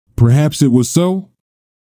 Perhaps it was so?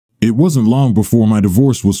 It wasn't long before my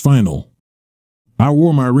divorce was final. I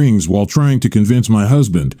wore my rings while trying to convince my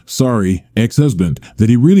ex-husband, that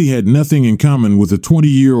he really had nothing in common with a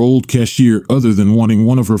 20-year-old cashier other than wanting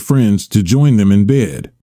one of her friends to join them in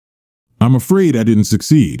bed. I'm afraid I didn't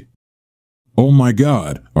succeed. Oh my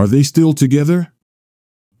God, are they still together?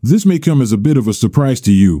 This may come as a bit of a surprise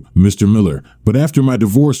to you, Mr. Miller, but after my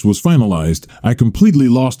divorce was finalized, I completely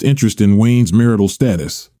lost interest in Wayne's marital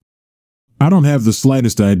status. I don't have the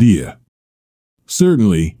slightest idea.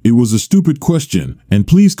 Certainly, it was a stupid question, and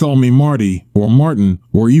please call me Marty, or Martin,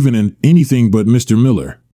 or even anything but Mr.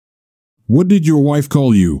 Miller. What did your wife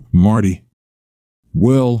call you, Marty?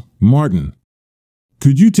 Well, Martin.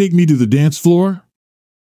 Could you take me to the dance floor?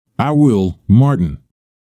 I will, Martin.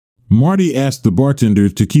 Marty asked the bartender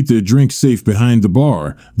to keep their drinks safe behind the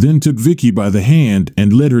bar, then took Vicky by the hand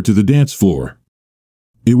and led her to the dance floor.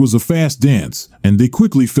 It was a fast dance, and they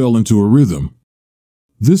quickly fell into a rhythm.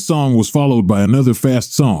 This song was followed by another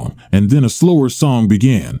fast song, and then a slower song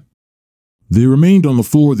began. They remained on the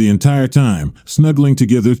floor the entire time, snuggling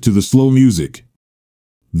together to the slow music.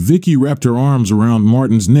 Vicky wrapped her arms around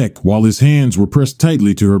Martin's neck while his hands were pressed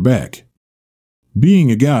tightly to her back.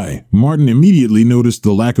 Being a guy, Martin immediately noticed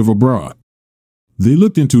the lack of a bra. They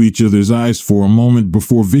looked into each other's eyes for a moment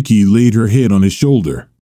before Vicky laid her head on his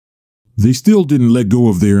shoulder. They still didn't let go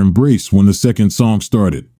of their embrace when the second song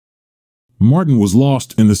started. Martin was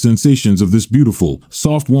lost in the sensations of this beautiful,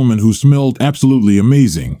 soft woman who smelled absolutely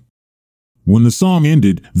amazing. When the song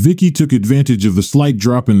ended, Vicky took advantage of the slight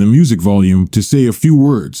drop in the music volume to say a few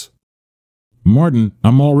words. Martin,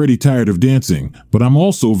 I'm already tired of dancing, but I'm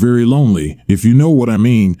also very lonely, if you know what I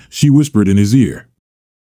mean, she whispered in his ear.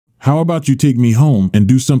 How about you take me home and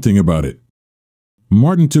do something about it?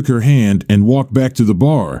 Martin took her hand and walked back to the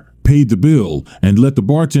bar, paid the bill, and let the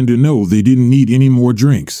bartender know they didn't need any more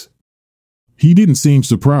drinks. He didn't seem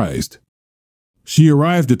surprised. She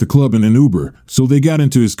arrived at the club in an Uber, so they got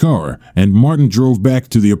into his car, and Martin drove back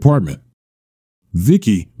to the apartment.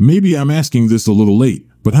 Vicky, maybe I'm asking this a little late,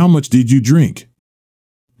 but how much did you drink?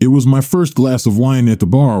 It was my first glass of wine at the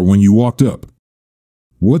bar when you walked up.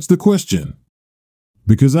 What's the question?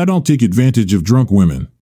 Because I don't take advantage of drunk women.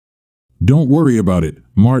 Don't worry about it,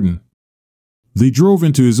 Martin. They drove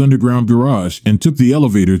into his underground garage and took the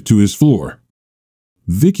elevator to his floor.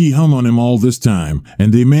 Vicky hung on him all this time,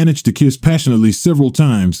 and they managed to kiss passionately several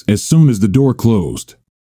times as soon as the door closed.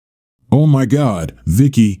 Oh my God,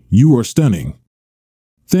 Vicky, you are stunning.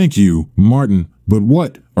 Thank you, Martin, but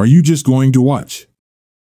what, are you just going to watch?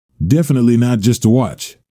 Definitely not just to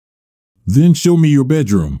watch. Then show me your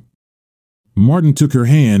bedroom. Martin took her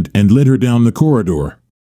hand and led her down the corridor.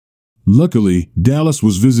 Luckily, Dallas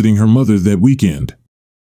was visiting her mother that weekend.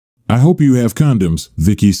 I hope you have condoms,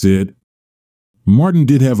 Vicky said. Martin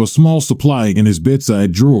did have a small supply in his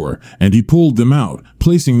bedside drawer, and he pulled them out,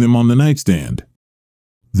 placing them on the nightstand.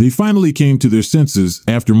 They finally came to their senses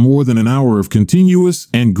after more than an hour of continuous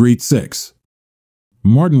and great sex.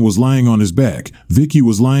 Martin was lying on his back, Vicky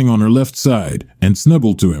was lying on her left side, and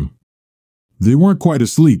snuggled to him. They weren't quite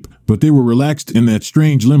asleep, but they were relaxed in that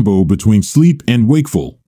strange limbo between sleep and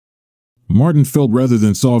wakeful. Martin felt rather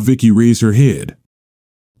than saw Vicky raise her head.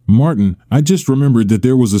 Martin, I just remembered that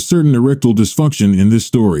there was a certain erectile dysfunction in this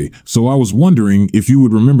story, so I was wondering if you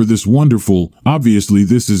would remember this wonderful, obviously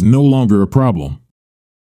this is no longer a problem.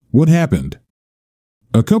 What happened?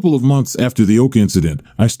 A couple of months after the Oak incident,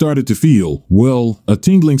 I started to feel, well, a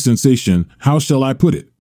tingling sensation, how shall I put it?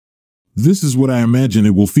 This is what I imagine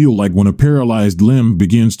it will feel like when a paralyzed limb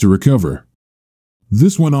begins to recover.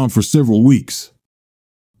 This went on for several weeks.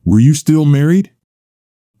 Were you still married?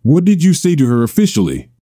 What did you say to her officially?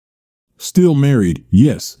 Still married,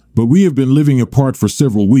 yes, but we have been living apart for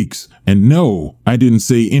several weeks, and no, I didn't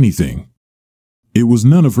say anything. It was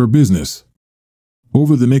none of her business.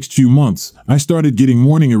 Over the next few months, I started getting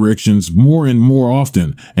morning erections more and more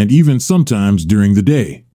often, and even sometimes during the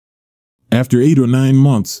day. After 8 or 9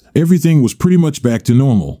 months, everything was pretty much back to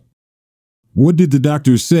normal. What did the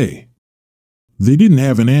doctors say? They didn't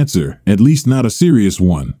have an answer, at least not a serious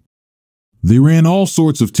one. They ran all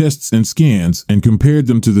sorts of tests and scans and compared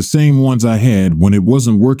them to the same ones I had when it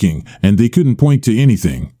wasn't working, and they couldn't point to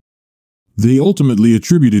anything. They ultimately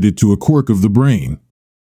attributed it to a quirk of the brain.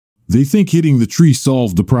 They think hitting the tree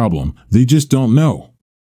solved the problem, they just don't know.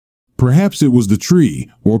 Perhaps it was the tree,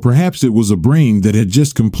 or perhaps it was a brain that had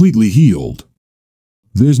just completely healed.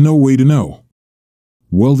 There's no way to know.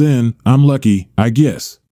 Well then, I'm lucky, I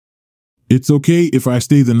guess. It's okay if I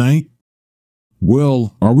stay the night?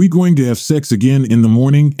 Well, are we going to have sex again in the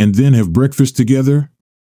morning and then have breakfast together?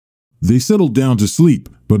 They settled down to sleep,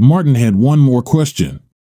 but Martin had one more question.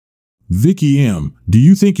 Vicky M., do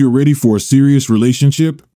you think you're ready for a serious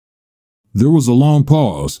relationship? There was a long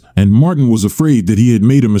pause, and Martin was afraid that he had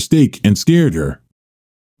made a mistake and scared her.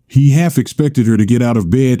 He half expected her to get out of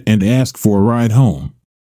bed and ask for a ride home.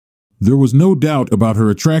 There was no doubt about her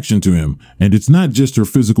attraction to him, and it's not just her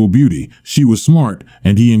physical beauty. She was smart,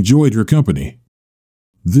 and he enjoyed her company.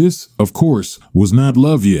 This, of course, was not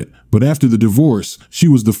love yet, but after the divorce, she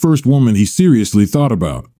was the first woman he seriously thought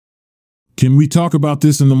about. Can we talk about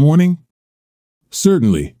this in the morning?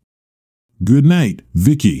 Certainly. Good night,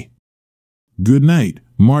 Vicky. Good night,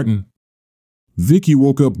 Martin. Vicky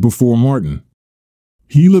woke up before Martin.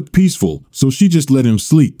 He looked peaceful, so she just let him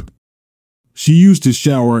sleep. She used his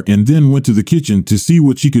shower and then went to the kitchen to see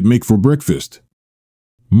what she could make for breakfast.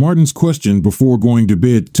 Martin's question before going to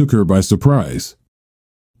bed took her by surprise.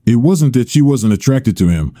 It wasn't that she wasn't attracted to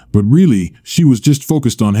him, but really, she was just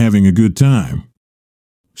focused on having a good time.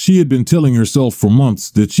 She had been telling herself for months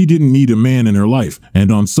that she didn't need a man in her life,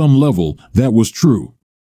 and on some level, that was true.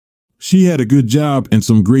 She had a good job and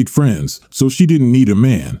some great friends, so she didn't need a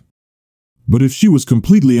man. But if she was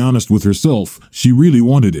completely honest with herself, she really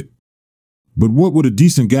wanted it. But what would a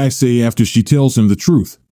decent guy say after she tells him the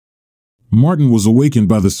truth? Martin was awakened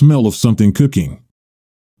by the smell of something cooking.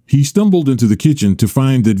 He stumbled into the kitchen to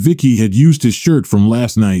find that Vicky had used his shirt from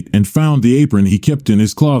last night and found the apron he kept in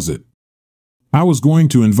his closet. I was going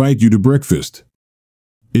to invite you to breakfast.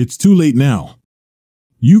 It's too late now.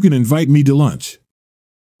 You can invite me to lunch.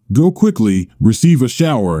 Go quickly, receive a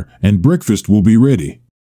shower, and breakfast will be ready.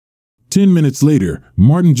 10 minutes later,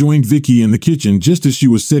 Martin joined Vicky in the kitchen just as she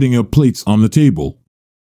was setting up plates on the table.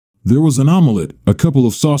 There was an omelette, a couple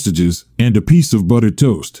of sausages, and a piece of buttered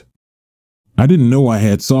toast. I didn't know I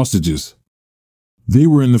had sausages. They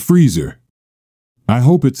were in the freezer. I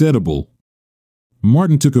hope it's edible.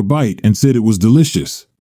 Martin took a bite and said it was delicious.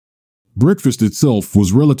 Breakfast itself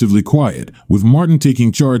was relatively quiet, with Martin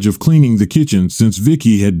taking charge of cleaning the kitchen since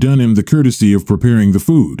Vicky had done him the courtesy of preparing the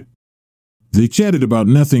food. They chatted about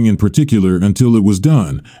nothing in particular until it was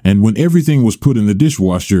done, and when everything was put in the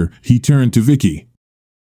dishwasher, he turned to Vicky.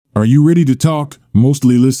 Are you ready to talk,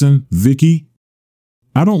 mostly listen, Vicky?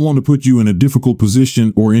 I don't want to put you in a difficult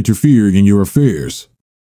position or interfere in your affairs.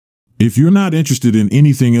 If you're not interested in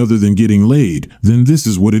anything other than getting laid, then this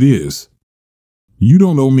is what it is. You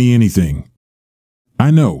don't owe me anything.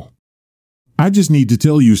 I know. I just need to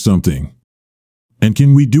tell you something. And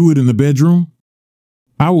can we do it in the bedroom?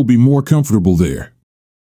 I will be more comfortable there.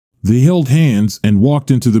 They held hands and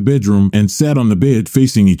walked into the bedroom and sat on the bed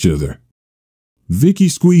facing each other. Vicky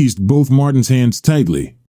squeezed both Martin's hands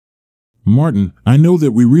tightly. Martin, I know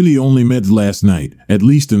that we really only met last night, at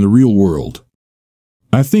least in the real world.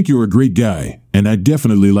 I think you're a great guy, and I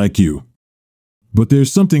definitely like you. But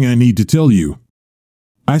there's something I need to tell you.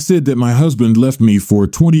 I said that my husband left me for a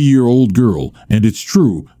 20-year-old girl, and it's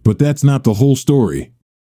true, but that's not the whole story.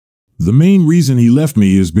 The main reason he left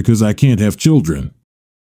me is because I can't have children.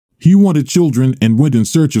 He wanted children and went in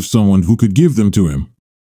search of someone who could give them to him.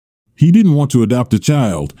 He didn't want to adopt a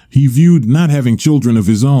child. He viewed not having children of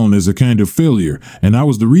his own as a kind of failure, and I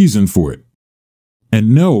was the reason for it.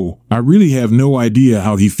 And no, I really have no idea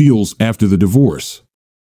how he feels after the divorce.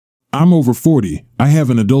 I'm over 40. I have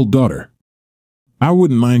an adult daughter. I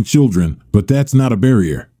wouldn't mind children, but that's not a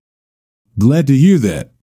barrier. Glad to hear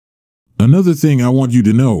that. Another thing I want you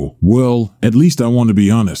to know, well, at least I want to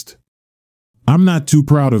be honest. I'm not too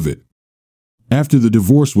proud of it. After the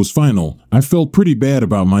divorce was final, I felt pretty bad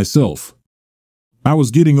about myself. I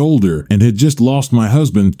was getting older and had just lost my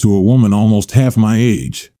husband to a woman almost half my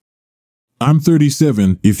age. I'm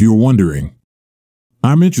 37, if you're wondering.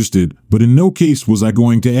 I'm interested, but in no case was I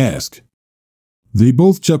going to ask. They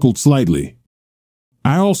both chuckled slightly.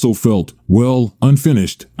 I also felt, well,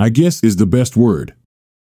 unfinished, I guess is the best word.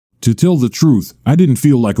 To tell the truth, I didn't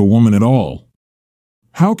feel like a woman at all.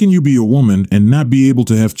 How can you be a woman and not be able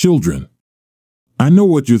to have children? I know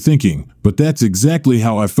what you're thinking, but that's exactly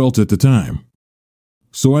how I felt at the time.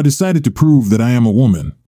 So I decided to prove that I am a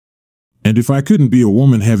woman. And if I couldn't be a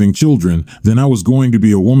woman having children, then I was going to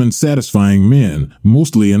be a woman satisfying men,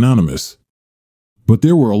 mostly anonymous. But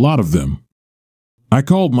there were a lot of them. I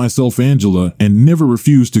called myself Angela and never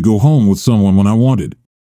refused to go home with someone when I wanted.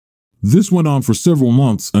 This went on for several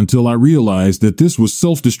months until I realized that this was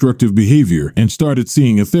self-destructive behavior and started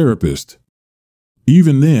seeing a therapist.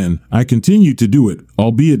 Even then, I continued to do it,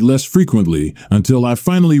 albeit less frequently, until I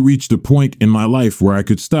finally reached a point in my life where I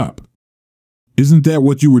could stop. Isn't that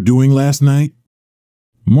what you were doing last night?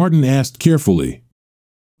 Martin asked carefully.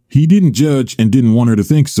 He didn't judge and didn't want her to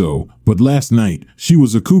think so, but last night, she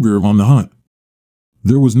was a cougar on the hunt.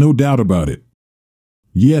 There was no doubt about it.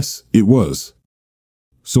 Yes, it was.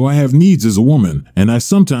 So I have needs as a woman, and I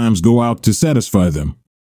sometimes go out to satisfy them.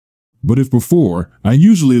 But if before, I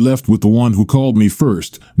usually left with the one who called me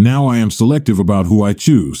first, now I am selective about who I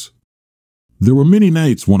choose. There were many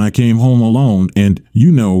nights when I came home alone and,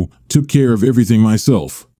 took care of everything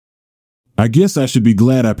myself. I guess I should be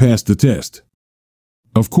glad I passed the test.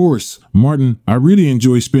 Of course, Martin, I really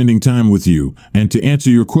enjoy spending time with you, and to answer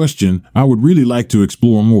your question, I would really like to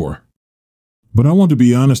explore more. But I want to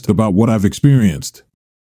be honest about what I've experienced.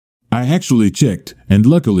 I actually checked, and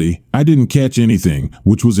luckily, I didn't catch anything,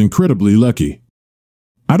 which was incredibly lucky.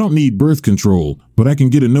 I don't need birth control, but I can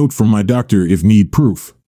get a note from my doctor if need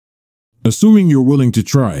proof. Assuming you're willing to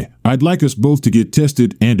try, I'd like us both to get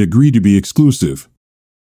tested and agree to be exclusive.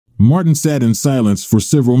 Martin sat in silence for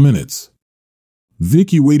several minutes.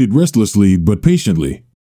 Vicky waited restlessly but patiently.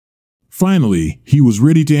 Finally, he was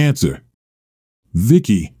ready to answer.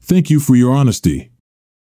 Vicky, thank you for your honesty.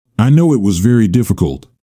 I know it was very difficult.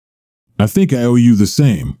 I think I owe you the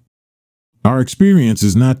same. Our experience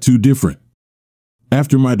is not too different.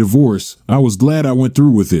 After my divorce, I was glad I went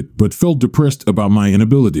through with it, but felt depressed about my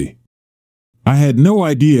inability. I had no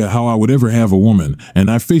idea how I would ever have a woman,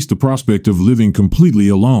 and I faced the prospect of living completely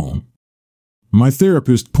alone. My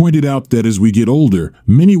therapist pointed out that as we get older,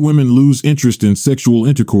 many women lose interest in sexual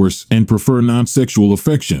intercourse and prefer non-sexual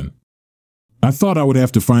affection. I thought I would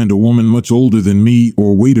have to find a woman much older than me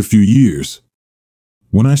or wait a few years.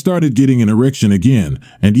 When I started getting an erection again,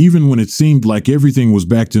 and even when it seemed like everything was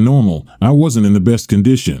back to normal, I wasn't in the best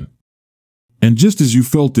condition. And just as you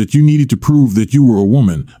felt that you needed to prove that you were a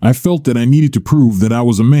woman, I felt that I needed to prove that I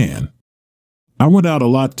was a man. I went out a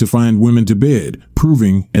lot to find women to bed,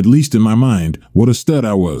 proving, at least in my mind, what a stud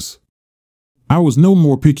I was. I was no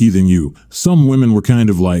more picky than you. Some women were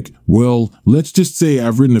kind of like, well, let's just say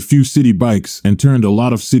I've ridden a few city bikes and turned a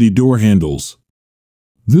lot of city door handles.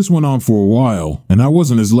 This went on for a while, and I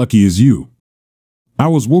wasn't as lucky as you. I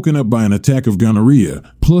was woken up by an attack of gonorrhea,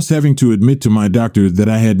 plus having to admit to my doctor that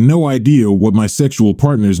I had no idea what my sexual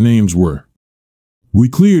partners' names were. We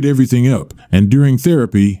cleared everything up, and during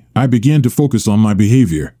therapy, I began to focus on my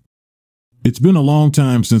behavior. It's been a long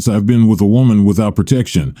time since I've been with a woman without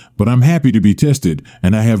protection, but I'm happy to be tested,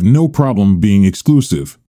 and I have no problem being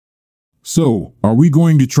exclusive. So, are we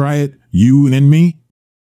going to try it, you and me?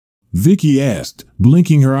 Vicky asked,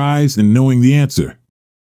 blinking her eyes and knowing the answer.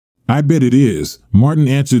 I bet it is, Martin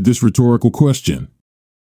answered this rhetorical question.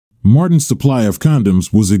 Martin's supply of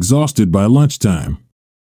condoms was exhausted by lunchtime.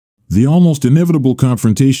 The almost inevitable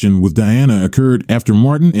confrontation with Diana occurred after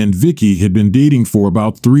Martin and Vicky had been dating for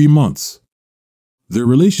about 3 months. Their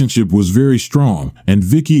relationship was very strong, and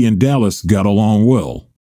Vicky and Dallas got along well.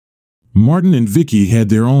 Martin and Vicky had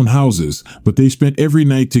their own houses, but they spent every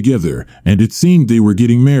night together, and it seemed they were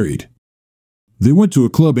getting married. They went to a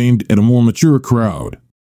club aimed at a more mature crowd.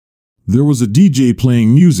 There was a DJ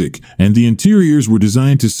playing music, and the interiors were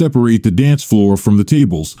designed to separate the dance floor from the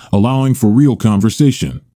tables, allowing for real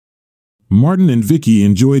conversation. Martin and Vicky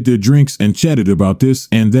enjoyed their drinks and chatted about this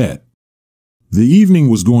and that. The evening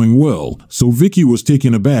was going well, so Vicky was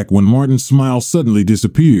taken aback when Martin's smile suddenly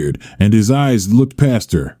disappeared, and his eyes looked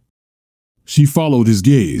past her. She followed his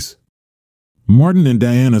gaze. Martin and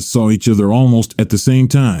Diana saw each other almost at the same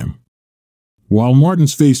time. While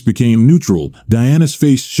Martin's face became neutral, Diana's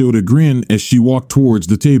face showed a grin as she walked towards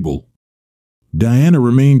the table. Diana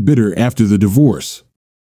remained bitter after the divorce.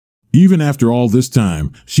 Even after all this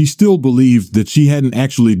time, she still believed that she hadn't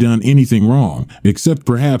actually done anything wrong, except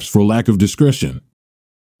perhaps for lack of discretion.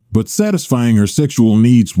 But satisfying her sexual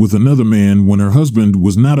needs with another man when her husband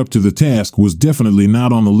was not up to the task was definitely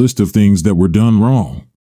not on the list of things that were done wrong.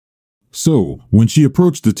 So, when she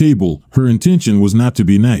approached the table, her intention was not to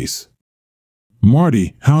be nice.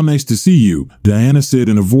 "Marty, how nice to see you," Diana said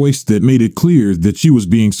in a voice that made it clear that she was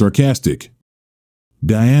being sarcastic.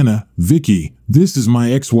 "Diana, Vicky, this is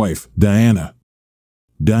my ex-wife, Diana."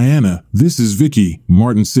 "Diana, this is Vicky,"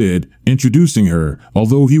 Martin said, introducing her,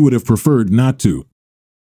 although he would have preferred not to.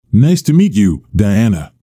 "Nice to meet you,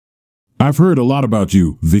 Diana." "I've heard a lot about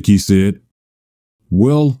you," Vicky said.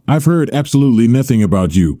 "Well, I've heard absolutely nothing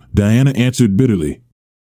about you," Diana answered bitterly.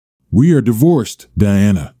 "We are divorced,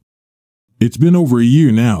 Diana. It's been over a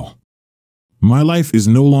year now. My life is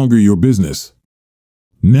no longer your business."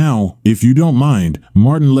 "Now, if you don't mind,"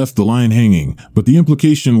 Martin left the line hanging, but the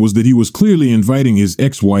implication was that he was clearly inviting his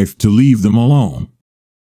ex-wife to leave them alone.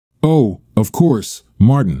 "Oh, of course,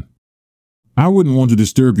 Martin. I wouldn't want to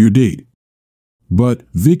disturb your date." But,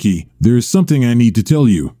 Vicky, there is something I need to tell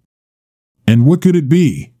you. And what could it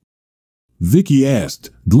be? Vicky asked,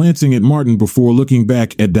 glancing at Martin before looking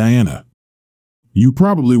back at Diana. You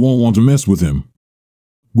probably won't want to mess with him.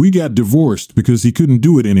 We got divorced because he couldn't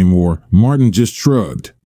do it anymore. Martin just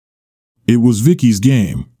shrugged. It was Vicky's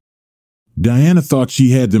game. Diana thought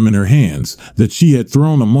she had them in her hands, that she had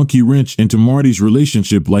thrown a monkey wrench into Marty's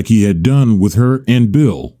relationship like he had done with her and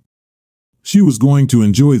Bill. She was going to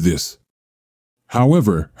enjoy this.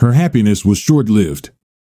 However, her happiness was short-lived.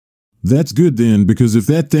 That's good then, because if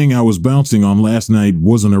that thing I was bouncing on last night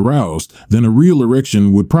wasn't aroused, then a real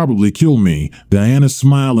erection would probably kill me. Diana's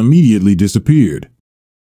smile immediately disappeared.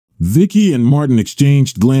 Vicky and Martin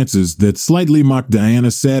exchanged glances that slightly mocked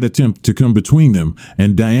Diana's sad attempt to come between them,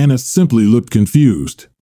 and Diana simply looked confused.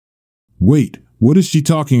 Wait, what is she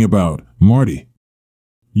talking about, Marty?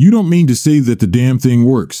 You don't mean to say that the damn thing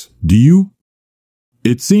works, do you?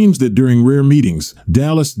 It seems that during rare meetings,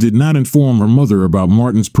 Dallas did not inform her mother about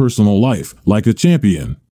Martin's personal life, like a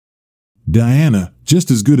champion. Diana, just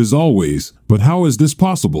as good as always, but how is this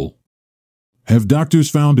possible? Have doctors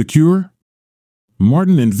found a cure?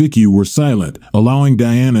 Martin and Vicky were silent, allowing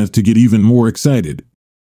Diana to get even more excited.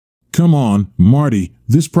 Come on, Marty,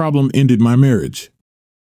 this problem ended my marriage.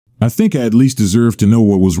 I think I at least deserve to know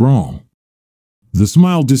what was wrong. The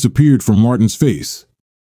smile disappeared from Martin's face.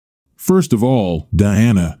 First of all,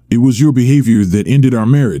 Diana, it was your behavior that ended our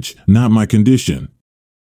marriage, not my condition.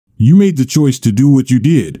 You made the choice to do what you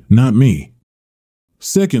did, not me.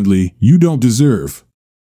 Secondly, you don't deserve.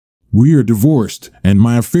 We are divorced, and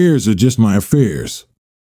my affairs are just my affairs.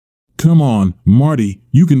 Come on, Marty,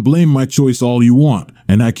 you can blame my choice all you want,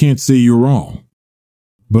 and I can't say you're wrong.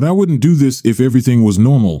 But I wouldn't do this if everything was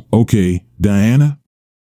normal, okay, Diana?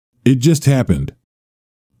 It just happened.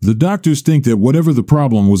 The doctors think that whatever the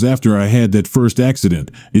problem was after I had that first accident,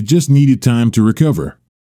 it just needed time to recover.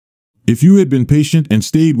 If you had been patient and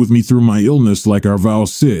stayed with me through my illness like our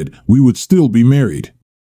vows said, we would still be married.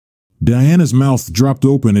 Diana's mouth dropped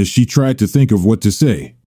open as she tried to think of what to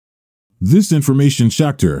say. This information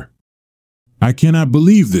shocked her. I cannot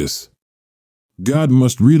believe this. God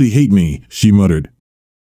must really hate me, she muttered.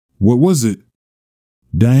 What was it?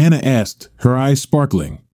 Diana asked, her eyes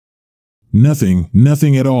sparkling. Nothing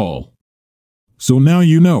at all. So now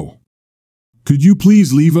you know. Could you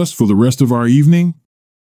please leave us for the rest of our evening?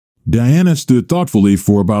 Diana stood thoughtfully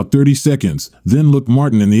for about 30 seconds, then looked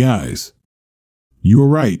Martin in the eyes. You're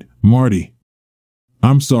right, Marty.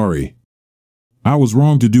 I'm sorry. I was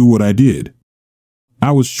wrong to do what I did.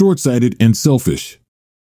 I was short-sighted and selfish.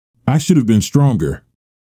 I should have been stronger.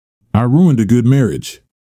 I ruined a good marriage.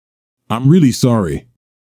 I'm really sorry.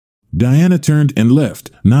 Diana turned and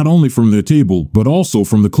left, not only from their table but also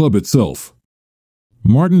from the club itself.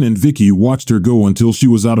 Martin and Vicky watched her go until she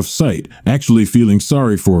was out of sight, actually feeling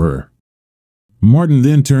sorry for her. Martin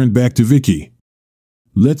then turned back to Vicky.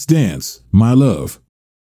 Let's dance, my love.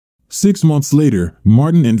 6 months later,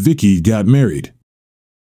 Martin and Vicky got married.